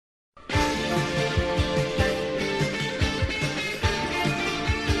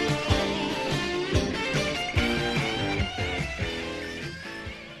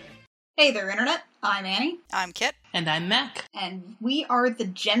Hey there, Internet. I'm Annie. I'm Kit. And I'm Mac. And we are the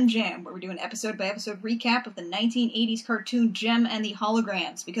Gem Jam, where we do an episode-by-episode recap of the 1980s cartoon Jem and the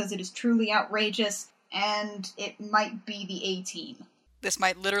Holograms, because it is truly outrageous, and it might be the A-Team. This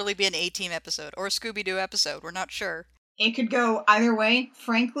might literally be an A-Team episode, or a Scooby-Doo episode, we're not sure. It could go either way.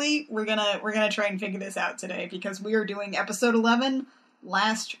 Frankly, we're gonna try and figure this out today, because we are doing episode 11,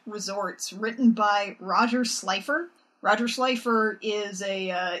 Last Resorts, written by Roger Slifer. Roger Slifer is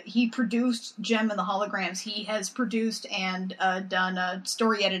he produced Jem and the Holograms. He has produced and done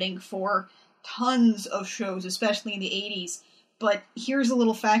story editing for tons of shows, especially in the 80s. But here's a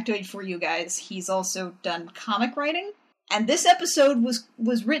little factoid for you guys. He's also done comic writing. And this episode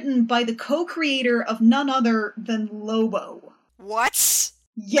was written by the co-creator of none other than Lobo. What?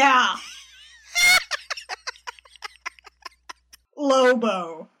 Yeah!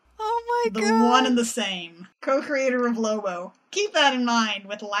 Lobo. Oh my god. The one and the same. Co-creator of Lobo. Keep that in mind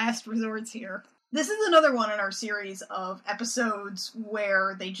with Last Resorts here. This is another one in our series of episodes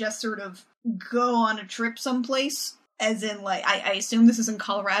where they just sort of go on a trip someplace. As in, like, I assume this is in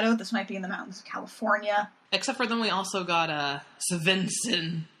Colorado. This might be in the mountains of California. Except for then we also got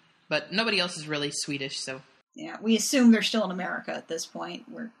Svensson. But nobody else is really Swedish, so... Yeah, we assume they're still in America at this point.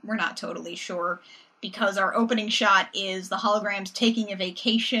 We're not totally sure. Because our opening shot is the Holograms taking a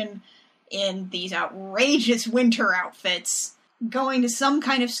vacation in these outrageous winter outfits, going to some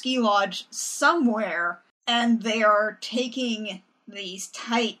kind of ski lodge somewhere, and they are taking these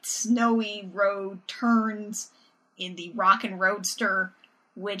tight, snowy road turns in the Rockin' Roadster,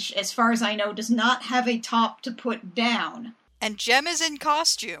 which, as far as I know, does not have a top to put down. And Jem is in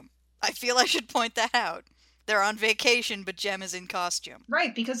costume. I feel I should point that out. They're on vacation, but Jem is in costume.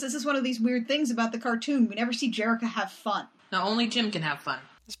 Right, because this is one of these weird things about the cartoon. We never see Jerrica have fun. No, only Jem can have fun.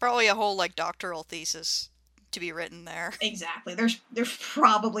 There's probably a whole, doctoral thesis to be written there. Exactly. There's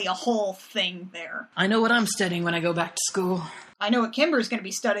probably a whole thing there. I know what I'm studying when I go back to school. I know what Kimber's going to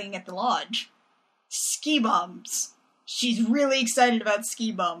be studying at the lodge. Ski bums. She's really excited about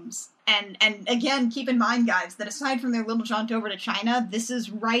ski bums. And again, keep in mind, guys, that aside from their little jaunt over to China, this is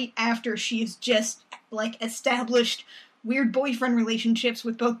right after she has just, established weird boyfriend relationships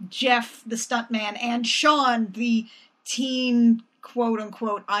with both Jeff, the stuntman, and Sean, the teen,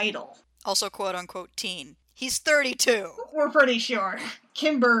 quote-unquote, idol. Also, quote-unquote, teen. He's 32! We're pretty sure.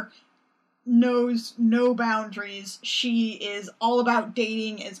 Kimber knows no boundaries. She is all about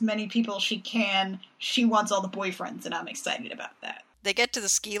dating as many people she can. She wants all the boyfriends, and I'm excited about that. They get to the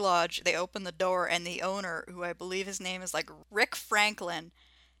ski lodge, they open the door, and the owner, who I believe his name is Rick Franklin,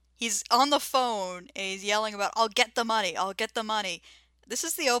 he's on the phone, and he's yelling about, I'll get the money, I'll get the money. This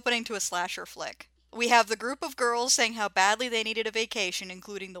is the opening to a slasher flick. We have the group of girls saying how badly they needed a vacation,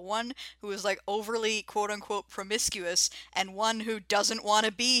 including the one who is overly quote-unquote promiscuous, and one who doesn't want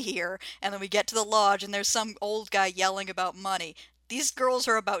to be here, and then we get to the lodge, and there's some old guy yelling about money. These girls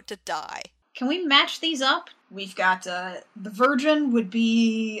are about to die. Can we match these up? We've got, the virgin would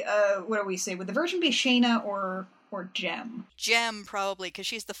be, what do we say? Would the virgin be Shayna or Jem? Jem, probably, because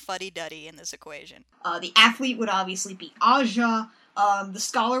she's the fuddy-duddy in this equation. The athlete would obviously be Aja. The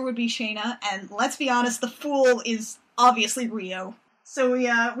scholar would be Shayna. And let's be honest, the fool is obviously Rio. So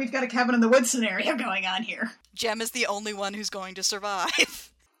we've got a cabin in the woods scenario going on here. Jem is the only one who's going to survive.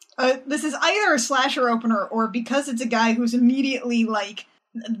 This is either a slasher opener, or because it's a guy who's immediately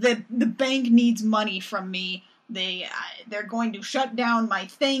the bank needs money from me. They're going to shut down my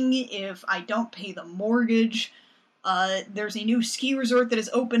thing if I don't pay the mortgage. There's a new ski resort that has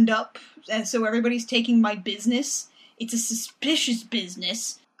opened up, and so everybody's taking my business. It's a suspicious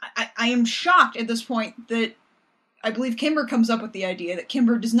business. I am shocked at this point that I believe Kimber comes up with the idea that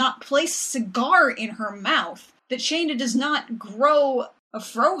Kimber does not place a cigar in her mouth, that Shayna does not grow a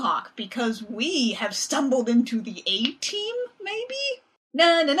frohawk, because we have stumbled into the A-Team, maybe?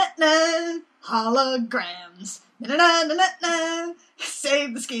 Na na na na, holograms. Na na na na na,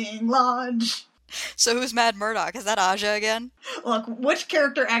 save the skiing lodge. So who's Mad Murdock? Is that Aja again? Look, which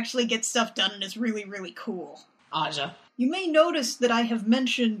character actually gets stuff done and is really, really cool? Aja. You may notice that I have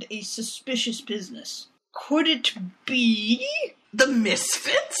mentioned a suspicious business. Could it be? The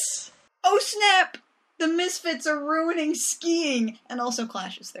Misfits? Oh snap! The Misfits are ruining skiing, and also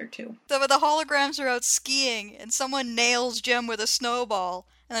Clash there too. The holograms are out skiing, and someone nails Jem with a snowball,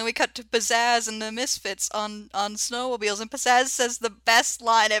 and then we cut to Pizzazz and the Misfits on snowmobiles, and Pizzazz says the best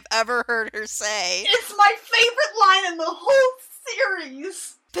line I've ever heard her say. It's my favorite line in the whole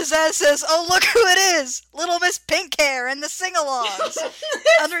series! Pizzazz says, "Oh, look who it is! Little Miss Pink Hair and the sing-alongs."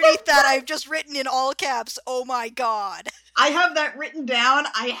 Underneath that, I've just written in all caps, "Oh my god." I have that written down.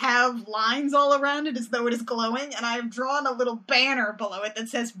 I have lines all around it as though it is glowing, and I have drawn a little banner below it that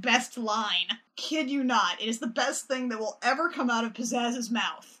says best line. Kid you not, it is the best thing that will ever come out of Pizzazz's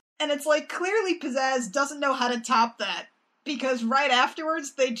mouth. And it's like, clearly Pizzazz doesn't know how to top that, because right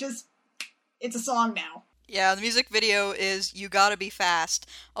afterwards, it's a song now. Yeah, the music video is "You Gotta Be Fast,"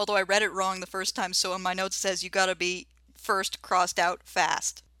 although I read it wrong the first time, so in my notes it says "You Gotta Be First crossed out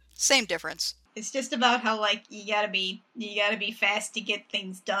fast." Same difference. It's just about how, like, you gotta be fast to get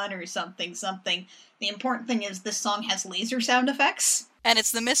things done or something. The important thing is this song has laser sound effects. And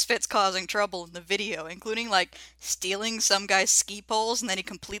it's the Misfits causing trouble in the video, including, like, stealing some guy's ski poles and then he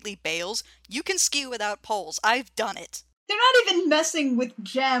completely bails. You can ski without poles. I've done it. They're not even messing with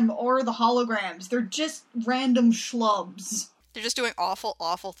Jem or the holograms. They're just random schlubs. They're just doing awful,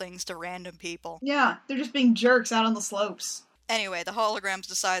 awful things to random people. Yeah, they're just being jerks out on the slopes. Anyway, the holograms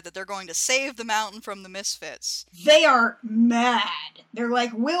decide that they're going to save the mountain from the Misfits. They are mad. They're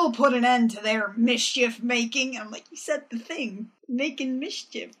like, we'll put an end to their mischief making. I'm like, you said the thing. Making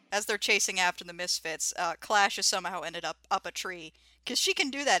mischief. As they're chasing after the Misfits, Clash has somehow ended up a tree. Because she can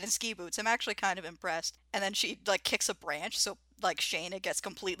do that in ski boots. I'm actually kind of impressed. And then she, like, kicks a branch, so, like, Shayna gets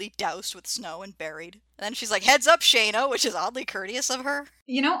completely doused with snow and buried. And then she's like, "Heads up, Shayna," which is oddly courteous of her.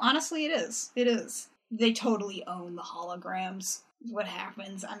 You know, honestly, it is. It is. They totally own the holograms. Is what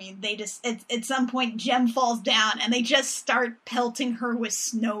happens. I mean, they just, at some point, Jem falls down, and they just start pelting her with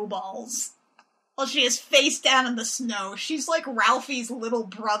snowballs. While she is face down in the snow. She's like Ralphie's little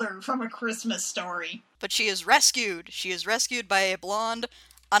brother from A Christmas Story. But she is rescued. She is rescued by a blonde.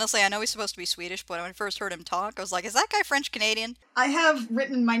 Honestly, I know he's supposed to be Swedish, but when I first heard him talk, I was like, is that guy French-Canadian? I have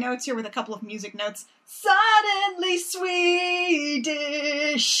written my notes here with a couple of music notes. Suddenly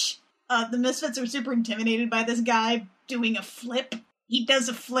Swedish! The Misfits are super intimidated by this guy doing a flip. He does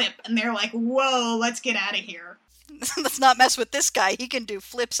a flip, and they're like, whoa, let's get out of here. Let's not mess with this guy. He can do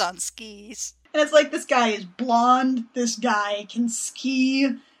flips on skis. And it's like, this guy is blonde, this guy can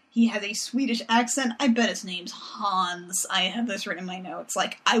ski, he has a Swedish accent, I bet his name's Hans. I have this written in my notes,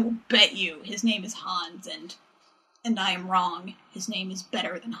 like, I will bet you his name is Hans, and I am wrong. His name is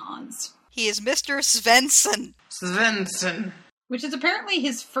better than Hans. He is Mr. Svensson. Svensson. Which is apparently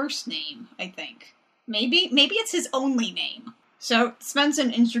his first name, I think. Maybe it's his only name. So,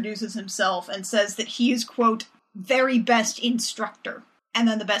 Svensson introduces himself and says that he is, quote, very best instructor. And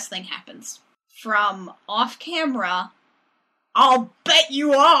then the best thing happens. From off camera, "I'll bet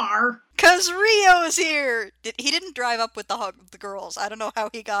you are!" 'Cause Rio's here! He didn't drive up with the girls. I don't know how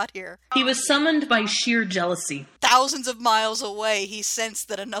he got here. He was summoned by sheer jealousy. Thousands of miles away, he sensed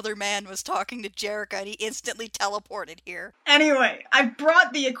that another man was talking to Jerrica, and he instantly teleported here. Anyway, I've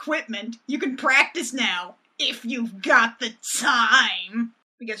brought the equipment. You can practice now, if you've got the time.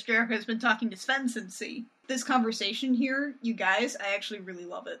 Because Jerrica has been talking to Svensson, see? This conversation here, you guys, I actually really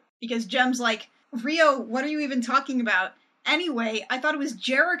love it. Because Jem's like, "Rio, what are you even talking about? Anyway, I thought it was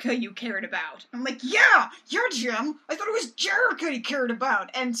Jerrica you cared about." I'm like, yeah, Jem, I thought it was Jerrica you cared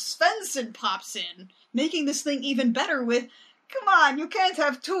about. And Svensson pops in, making this thing even better with, "Come on, you can't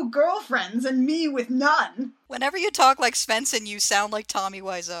have two girlfriends and me with none." Whenever you talk like Svensson, you sound like Tommy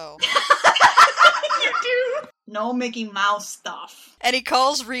Wiseau. You do. No Mickey Mouse stuff. And he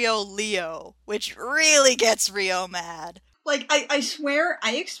calls Rio Leo, which really gets Rio mad. Like, I swear,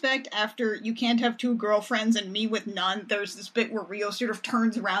 I expect after "You can't have two girlfriends and me with none," there's this bit where Rio sort of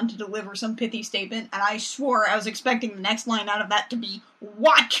turns around to deliver some pithy statement, and I swore I was expecting the next line out of that to be,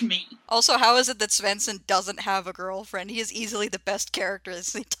 "Watch me!" Also, how is it that Svensson doesn't have a girlfriend? He is easily the best character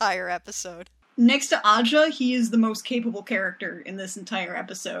this entire episode. Next to Aja, he is the most capable character in this entire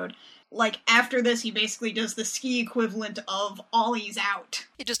episode. Like, after this, he basically does the ski equivalent of Ollie's out.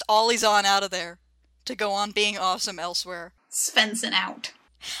 He just ollies on out of there to go on being awesome elsewhere. Svensson out.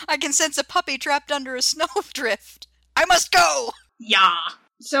 I can sense a puppy trapped under a snowdrift. I must go! Yeah.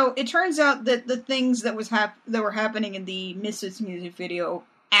 So, it turns out that the things that were happening in the Misfits music video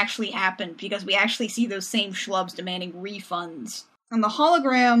actually happened, because we actually see those same schlubs demanding refunds. And the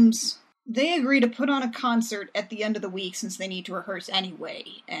holograms, they agree to put on a concert at the end of the week since they need to rehearse anyway.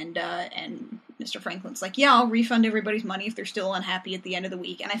 And Mr. Franklin's like, yeah, I'll refund everybody's money if they're still unhappy at the end of the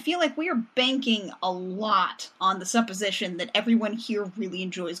week. And I feel like we are banking a lot on the supposition that everyone here really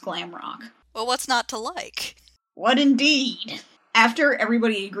enjoys glam rock. Well, what's not to like? What indeed? After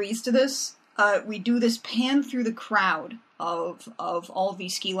everybody agrees to this, we do this pan through the crowd of all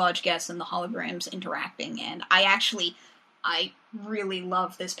these Ski Lodge guests and the holograms interacting, and I really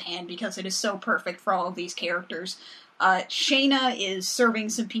love this pan because it is so perfect for all of these characters. Shayna is serving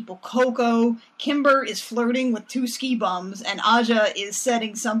some people cocoa, Kimber is flirting with 2 ski bums, and Aja is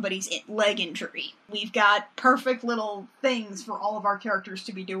setting somebody's leg injury. We've got perfect little things for all of our characters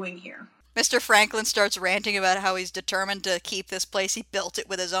to be doing here. Mr. Franklin starts ranting about how he's determined to keep this place. He built it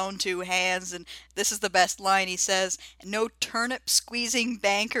with his own 2 hands, and this is the best line. He says, "No turnip-squeezing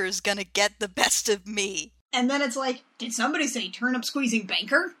banker's gonna get the best of me." And then it's like, did somebody say turnip-squeezing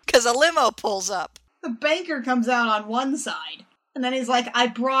banker? Because a limo pulls up. The banker comes out on one side, and then he's like, I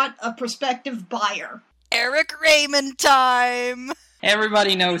brought a prospective buyer. Eric Raymond time!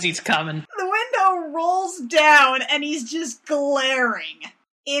 Everybody knows he's coming. The window rolls down, and he's just glaring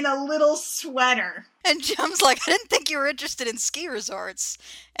in a little sweater. And Jem's like, I didn't think you were interested in ski resorts.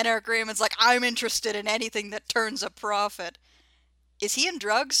 And Eric Raymond's like, I'm interested in anything that turns a profit. Is he in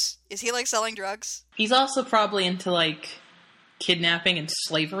drugs? Is he, like, selling drugs? He's also probably into, like, kidnapping and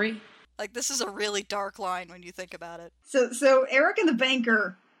slavery. Like, this is a really dark line when you think about it. So Eric and the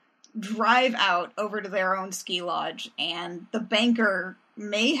banker drive out over to their own ski lodge, and the banker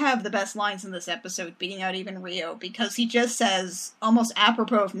may have the best lines in this episode, beating out even Rio, because he just says, almost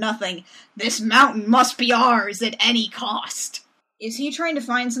apropos of nothing, "This mountain must be ours at any cost." Is he trying to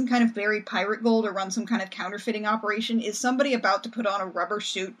find some kind of buried pirate gold or run some kind of counterfeiting operation? Is somebody about to put on a rubber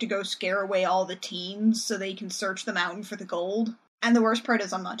suit to go scare away all the teens so they can search the mountain for the gold? And the worst part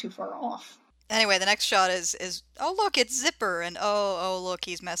is I'm not too far off. Anyway, the next shot is oh look, it's Zipper, and oh look,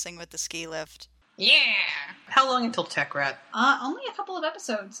 he's messing with the ski lift. Yeah! How long until Tech Rat? Only a couple of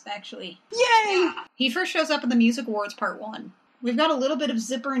episodes, actually. Yay! He first shows up in the Music Awards Part 1. We've got a little bit of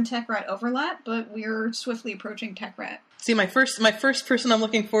Zipper and Tech Rat overlap, but we're swiftly approaching Tech Rat. See, my first person I'm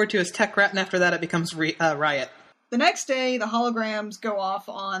looking forward to is Tech Rat, and after that it becomes Riot. The next day, the holograms go off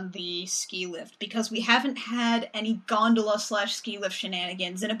on the ski lift, because we haven't had any gondola/ski lift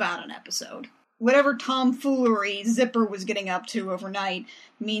shenanigans in about an episode. Whatever tomfoolery Zipper was getting up to overnight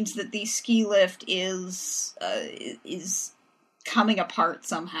means that the ski lift is coming apart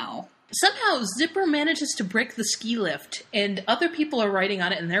somehow. Somehow, Zipper manages to break the ski lift, and other people are riding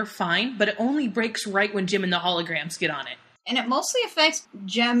on it, and they're fine, but it only breaks right when Jim and the holograms get on it. And it mostly affects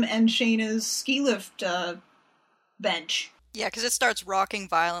Jem and Shayna's ski lift bench. Yeah, because it starts rocking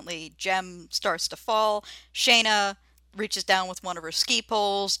violently. Jem starts to fall. Shayna reaches down with one of her ski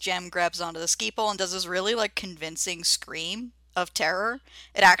poles. Jem grabs onto the ski pole and does this really, like, convincing scream of terror.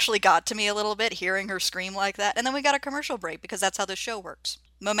 It actually got to me a little bit, hearing her scream like that. And then we got a commercial break, because that's how the show works.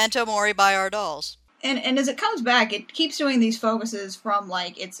 Memento Mori by our dolls. And as it comes back, it keeps doing these focuses from,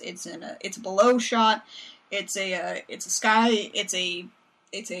 like, it's a below shot, it's a sky, it's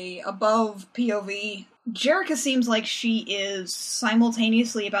a above POV. Jerrica seems like she is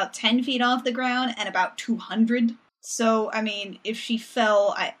simultaneously about 10 feet off the ground and about 200. So, I mean, if she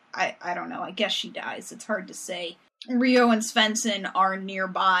fell, I don't know, I guess she dies. It's hard to say. Rio and Svensson are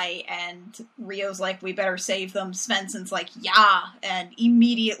nearby, and Rio's like, we better save them. Svensson's like, yeah, and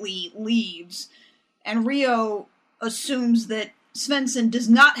immediately leaves. And Rio assumes that Svensson does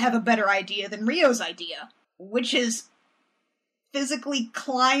not have a better idea than Rio's idea, which is physically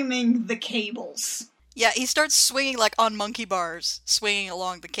climbing the cables. Yeah, he starts swinging, like, on monkey bars, swinging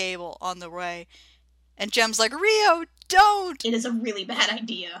along the cable on the way. And Jem's like, Rio, don't! It is a really bad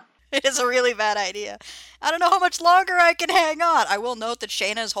idea. It is a really bad idea. I don't know how much longer I can hang on. I will note that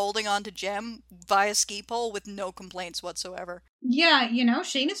Shayna is holding on to Jem via ski pole with no complaints whatsoever. Yeah, you know,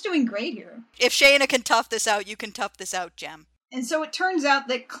 Shayna's doing great here. If Shayna can tough this out, you can tough this out, Jem. And so it turns out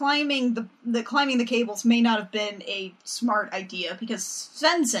that climbing the cables may not have been a smart idea, because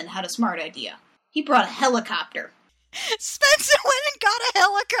Svensson had a smart idea. He brought a helicopter. Svensson went and got a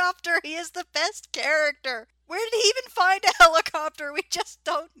helicopter! He is the best character! Where did he even find a helicopter? We just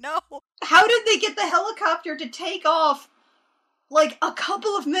don't know. How did they get the helicopter to take off, like, a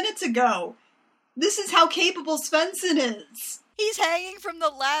couple of minutes ago? This is how capable Svensson is. He's hanging from the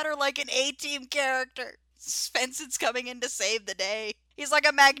ladder like an A-Team character. Svensson's coming in to save the day. He's like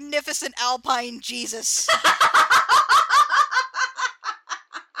a magnificent alpine Jesus.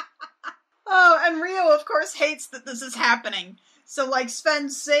 Oh, and Rio, of course, hates that this is happening. So, like, Sven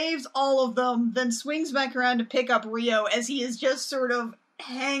saves all of them, then swings back around to pick up Rio as he is just sort of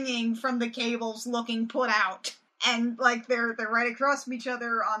hanging from the cables looking put out. And, like, they're right across from each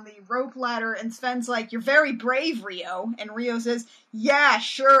other on the rope ladder, and Sven's like, you're very brave, Rio. And Rio says, yeah,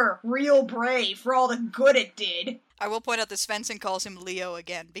 sure, real brave, for all the good it did. I will point out that Svensson calls him Leo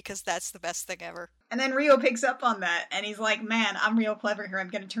again, because that's the best thing ever. And then Rio picks up on that, and he's like, man, I'm real clever here, I'm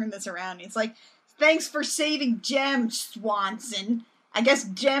gonna turn this around. And he's like, thanks for saving Jem, Swanson. I guess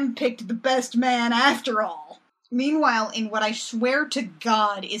Jem picked the best man after all. Meanwhile, in what I swear to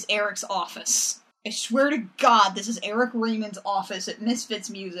God is Eric's office, I swear to God, this is Eric Raymond's office at Misfits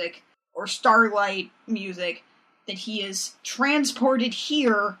Music, or Starlight Music, that he is transported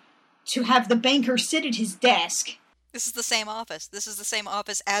here to have the banker sit at his desk. This is the same office. This is the same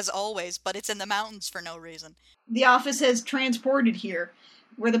office as always, but it's in the mountains for no reason. The office has transported here,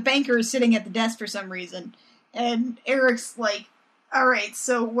 where the banker is sitting at the desk for some reason. And Eric's like, alright,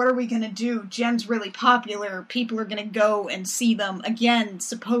 so what are we gonna do? Jem's really popular. People are gonna go and see them. Again,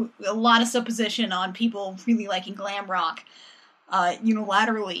 a lot of supposition on people really liking glam rock.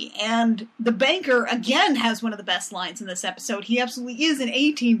 Unilaterally. And the banker, again, has one of the best lines in this episode. He absolutely is an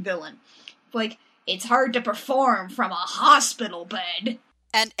A-Team villain. Like, it's hard to perform from a hospital bed.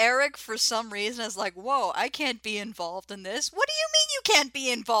 And Eric, for some reason, is like, whoa, I can't be involved in this. What do you mean you can't be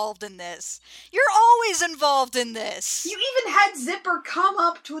involved in this? You're always involved in this. You even had Zipper come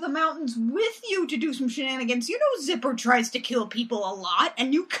up to the mountains with you to do some shenanigans. You know Zipper tries to kill people a lot,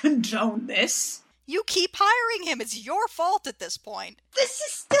 and you condone this. You keep hiring him. It's your fault at this point. This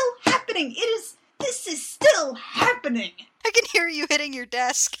is still happening. This is still happening. I can hear you hitting your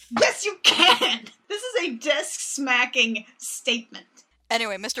desk. Yes, you can. This is a desk-smacking statement.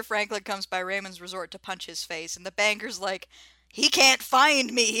 Anyway, Mr. Franklin comes by Raymond's resort to punch his face, and the banker's like, he can't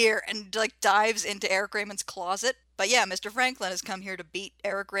find me here, and dives into Eric Raymond's closet. But yeah, Mr. Franklin has come here to beat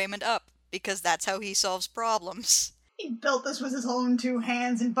Eric Raymond up, because that's how he solves problems. He built this with his own 2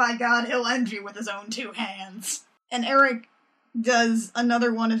 hands, and by God, he'll end you with his own 2 hands. And Eric does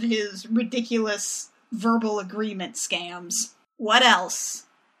another one of his ridiculous verbal agreement scams. What else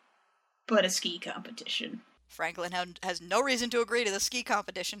but a ski competition? Franklin has no reason to agree to the ski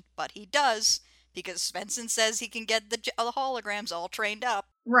competition, but he does, because Svensson says he can get the holograms all trained up.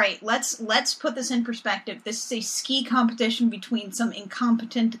 Right, let's put this in perspective. This is a ski competition between some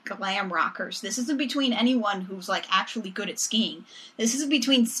incompetent glam rockers. This isn't between anyone who's, actually good at skiing. This is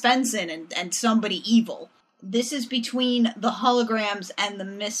between Svensson and somebody evil. This is between the holograms and the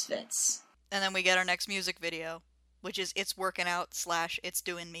Misfits. And then we get our next music video, which is It's Working Out / It's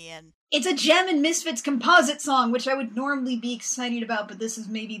Doing Me In. It's a Jem and Misfits composite song, which I would normally be excited about, but this is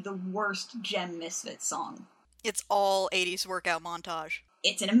maybe the worst Jem Misfits song. It's all 80s workout montage.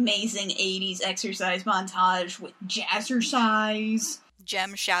 It's an amazing 80s exercise montage with jazzercise.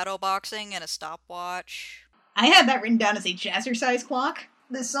 Jem shadowboxing and a stopwatch. I had that written down as a jazzercise clock.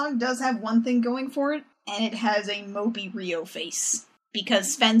 This song does have one thing going for it, and it has a mopey Rio face.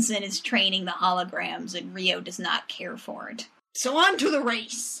 Because Svensson is training the holograms, and Rio does not care for it. So on to the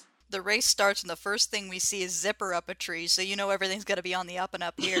race! The race starts, and the first thing we see is Zipper up a tree, so you know everything's gonna be on the up and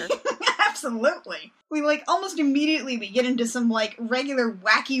up here. Absolutely. We, almost immediately we get into some, regular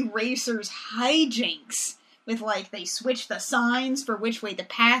wacky racers hijinks. With, they switch the signs for which way the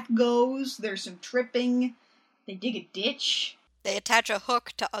path goes, there's some tripping, they dig a ditch. They attach a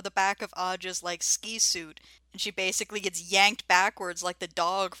hook to the back of Aja's, ski suit, and she basically gets yanked backwards like the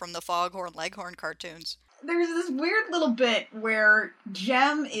dog from the Foghorn Leghorn cartoons. There's this weird little bit where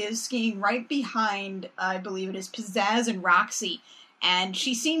Jem is skiing right behind, I believe it is, Pizzazz and Roxy, and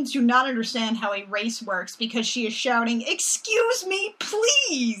she seems to not understand how a race works because she is shouting, "Excuse me,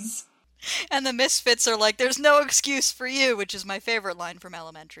 please!" And the Misfits are like, "There's no excuse for you," which is my favorite line from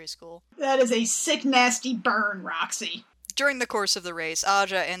elementary school. That is a sick, nasty burn, Roxy. During the course of the race,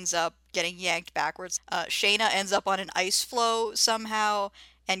 Aja ends up getting yanked backwards. Shayna ends up on an ice floe somehow,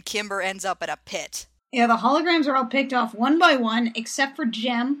 and Kimber ends up in a pit. Yeah, the holograms are all picked off one by one, except for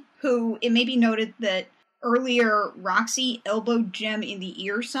Jem, who, it may be noted that earlier Roxy elbowed Jem in the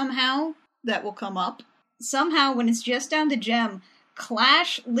ear somehow. That will come up. Somehow, when it's just down to Jem,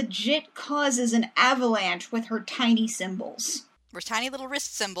 Clash legit causes an avalanche with her tiny cymbals. With tiny little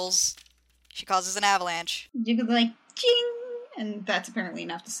wrist cymbals, she causes an avalanche. You could ching! And that's apparently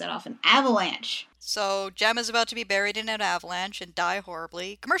enough to set off an avalanche. So, Jem is about to be buried in an avalanche and die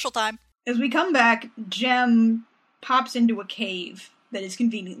horribly. Commercial time! As we come back, Jem pops into a cave that is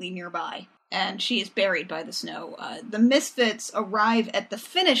conveniently nearby, and she is buried by the snow. The Misfits arrive at the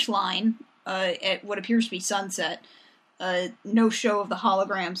finish line, at what appears to be sunset. No show of the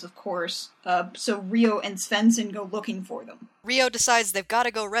holograms, of course, so Rio and Svensson go looking for them. Rio decides they've got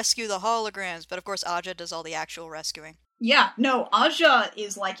to go rescue the holograms, but of course Aja does all the actual rescuing. Yeah, no, Aja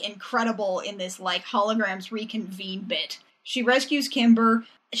is, incredible in this, holograms reconvene bit. She rescues Kimber.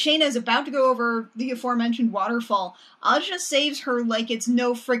 Shayna is about to go over the aforementioned waterfall. Aja saves her like it's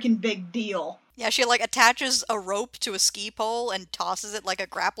no frickin' big deal. Yeah, she, like, attaches a rope to a ski pole and tosses it like a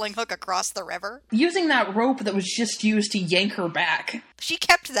grappling hook across the river. Using that rope that was just used to yank her back. She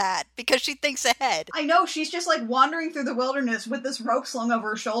kept that because she thinks ahead. I know, she's just like wandering through the wilderness with this rope slung over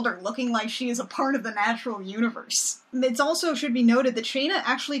her shoulder, looking like she is a part of the natural universe. It also should be noted that Shayna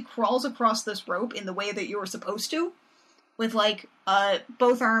actually crawls across this rope in the way that you were supposed to, with like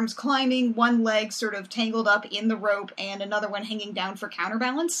both arms climbing, one leg sort of tangled up in the rope, and another one hanging down for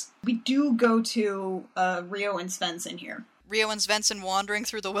counterbalance. We do go to Rio and Svensson here. Rio and Svensson wandering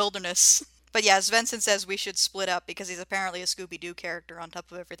through the wilderness. But yeah, Svensson says we should split up because he's apparently a Scooby-Doo character on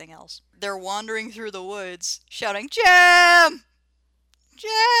top of everything else. They're wandering through the woods, shouting, Jem!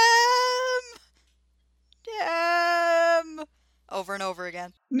 Jem! Jem! Over and over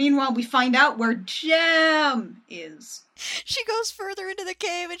again. Meanwhile, we find out where Jem is. She goes further into the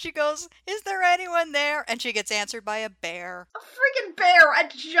cave and she goes, is there anyone there? And she gets answered by a bear. A freaking bear! A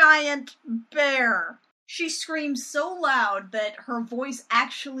giant bear! She screams so loud that her voice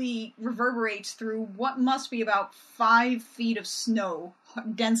actually reverberates through what must be about 5 feet of snow,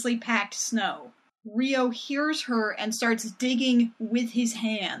 densely packed snow. Rio hears her and starts digging with his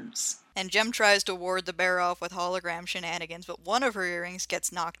hands. And Jem tries to ward the bear off with hologram shenanigans, but one of her earrings gets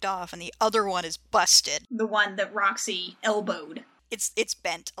knocked off and the other one is busted. The one that Roxy elbowed. It's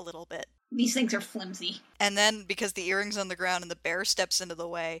bent a little bit. These things are flimsy. And then, because the earring's on the ground and the bear steps into the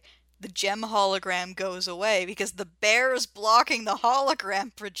way, the Jem hologram goes away because the bear is blocking the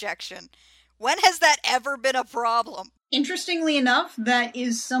hologram projection. When has that ever been a problem? Interestingly enough, that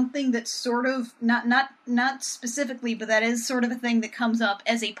is something that's sort of, not specifically, but that is sort of a thing that comes up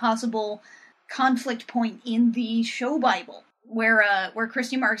as a possible conflict point in the show Bible, where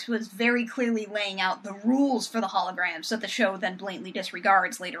Christy Marks was very clearly laying out the rules for the holograms that the show then blatantly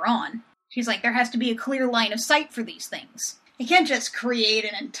disregards later on. She's like, there has to be a clear line of sight for these things. You can't just create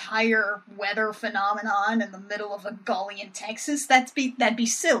an entire weather phenomenon in the middle of a gully in Texas. That'd be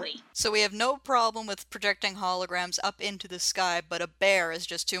silly. So we have no problem with projecting holograms up into the sky, but a bear is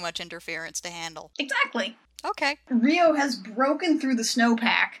just too much interference to handle. Exactly. Okay. Rio has broken through the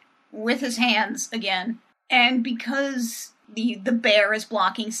snowpack with his hands again, and because the bear is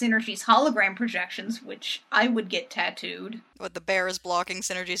blocking Synergy's hologram projections, which I would get tattooed. What, the bear is blocking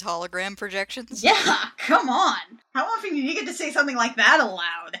Synergy's hologram projections? Yeah, come on! How often do you get to say something like that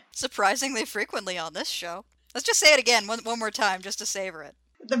aloud? Surprisingly frequently on this show. Let's just say it again one more time just to savor it.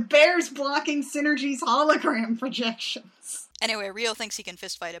 The bear's blocking Synergy's hologram projections. Anyway, Rio thinks he can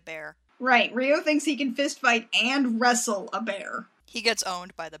fistfight a bear. Right, Rio thinks he can fistfight and wrestle a bear. He gets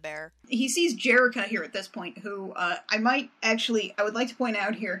owned by the bear. He sees Jerrica here at this point, who, I would like to point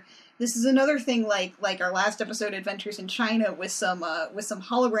out here, this is another thing like our last episode, Adventures in China, with some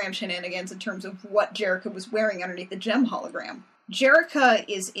hologram shenanigans in terms of what Jerrica was wearing underneath the Jem hologram. Jerrica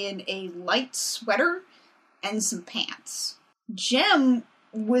is in a light sweater and some pants. Jem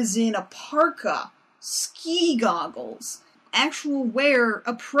was in a parka, ski goggles, actual wear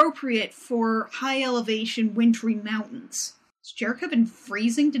appropriate for high-elevation wintry mountains. Has Jerrica been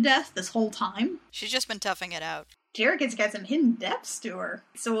freezing to death this whole time? She's just been toughing it out. Jerrica's got some hidden depths to her.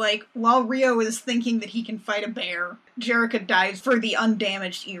 So, like, while Rio is thinking that he can fight a bear, Jerrica dives for the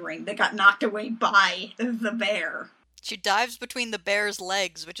undamaged earring that got knocked away by the bear. She dives between the bear's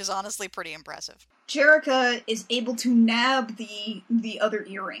legs, which is honestly pretty impressive. Jerrica is able to nab the other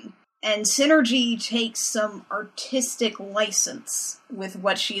earring, and Synergy takes some artistic license with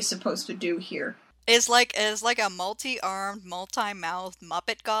what she is supposed to do here. It's like a multi-armed, multi-mouthed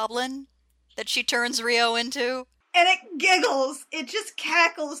Muppet goblin that she turns Rio into. And it giggles! It just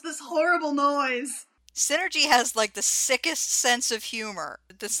cackles this horrible noise! Synergy has, like, the sickest sense of humor.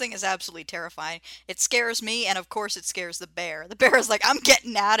 This thing is absolutely terrifying. It scares me, and of course it scares the bear. The bear is like, I'm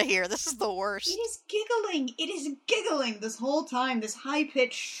getting out of here. This is the worst. It is giggling! It is giggling this whole time. This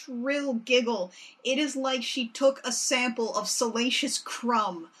high-pitched, shrill giggle. It is like she took a sample of Salacious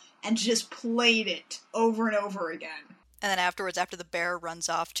Crumb and just played it over and over again. And then afterwards, after the bear runs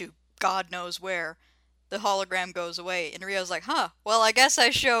off to God knows where, the hologram goes away, and Rio's like, well, I guess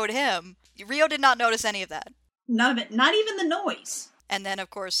I showed him. Rio did not notice any of that. None of it. Not even the noise. And then, of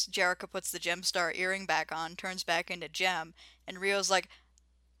course, Jerrica puts the Gemstar earring back on, turns back into Jem, and Rio's like,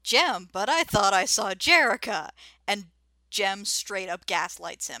 Jem, but I thought I saw Jerrica! And Jem straight up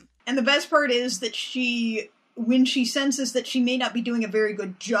gaslights him. And the best part is that when she senses that she may not be doing a very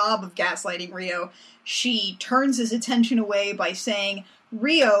good job of gaslighting Rio, she turns his attention away by saying,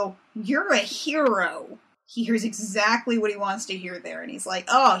 Rio, you're a hero. He hears exactly what he wants to hear there, and he's like,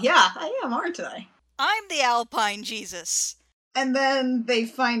 oh, yeah, I am, aren't I? I'm the Alpine Jesus. And then they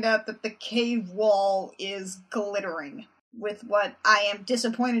find out that the cave wall is glittering with what I am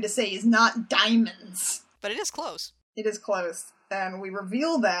disappointed to say is not diamonds. But it is close. It is close. And we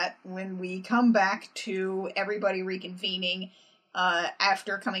reveal that when we come back to everybody reconvening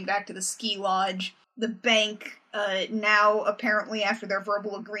after coming back to the ski lodge. The bank, now apparently after their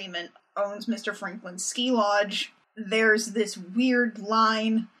verbal agreement, owns Mr. Franklin's ski lodge. There's this weird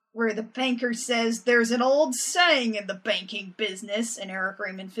line where the banker says there's an old saying in the banking business, and Eric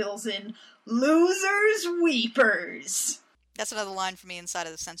Raymond fills in, "Losers weepers." That's another line for me inside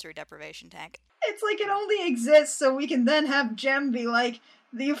of the sensory deprivation tank. It's like it only exists so we can then have Jem be like,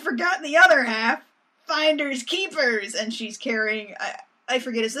 "You've forgotten the other half, finders keepers," and she's carrying, I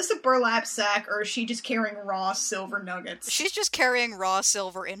forget, is this a burlap sack or is she just carrying raw silver nuggets? She's just carrying raw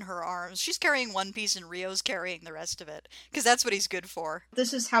silver in her arms. She's carrying one piece and Rio's carrying the rest of it, because that's what he's good for.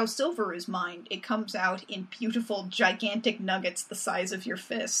 This is how silver is mined. It comes out in beautiful, gigantic nuggets the size of your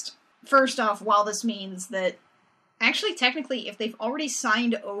fist. First off, while this means that actually, technically, if they've already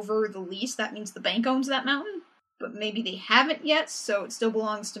signed over the lease, that means the bank owns that mountain. But maybe they haven't yet, so it still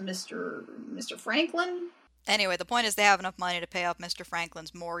belongs to Mr. Franklin. Anyway, the point is they have enough money to pay off Mr.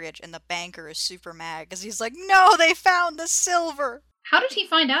 Franklin's mortgage, and the banker is super mad, because he's like, "No, they found the silver!" How did he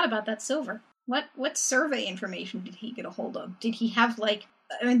find out about that silver? What survey information did he get a hold of? Did he have, like...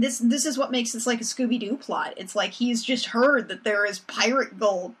 I mean, this is what makes this like a Scooby-Doo plot. It's like he's just heard that there is pirate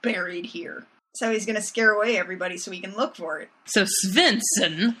gold buried here. So he's gonna scare away everybody so he can look for it. So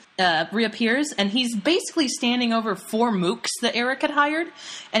Svensson reappears, and he's basically standing over 4 mooks that Eric had hired,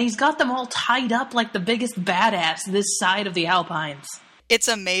 and he's got them all tied up like the biggest badass this side of the Alpines. It's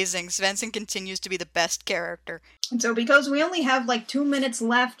amazing. Svensson continues to be the best character. And so because we only have like 2 minutes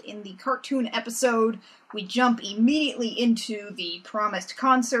left in the cartoon episode, we jump immediately into the promised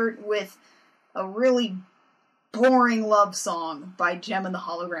concert with a really boring love song by Jem and the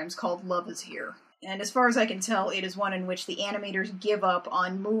Holograms called Love Is Here. And as far as I can tell, it is one in which the animators give up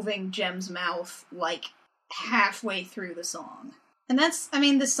on moving Jem's mouth like halfway through the song. And that's, I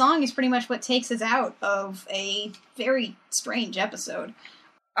mean, this song is pretty much what takes us out of a very strange episode.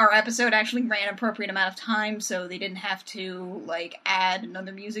 Our episode actually ran an appropriate amount of time, so they didn't have to, like, add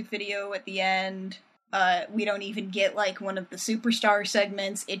another music video at the end. We don't even get, like, one of the superstar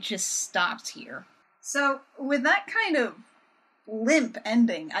segments. It just stops here. So, with that kind of limp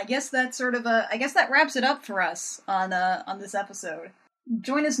ending, I guess that wraps it up for us on this episode.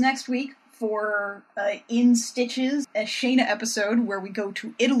 Join us next week for In Stitches, a Shayna episode where we go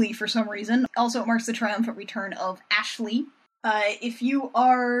to Italy for some reason. Also, it marks the triumphant return of Ashley. If you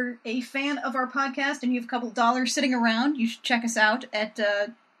are a fan of our podcast and you have a couple dollars sitting around, you should check us out at,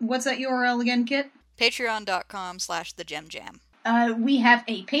 what's that URL again, Kit? Patreon.com/thejemjam. We have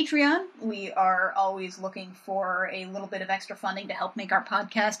a Patreon. We are always looking for a little bit of extra funding to help make our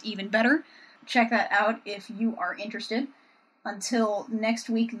podcast even better. Check that out if you are interested. Until next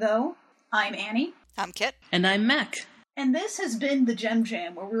week, though, I'm Annie. I'm Kit. And I'm Mac. And this has been the Gem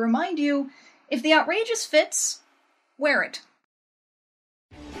Jam, where we remind you, if the outrageous fits, wear it.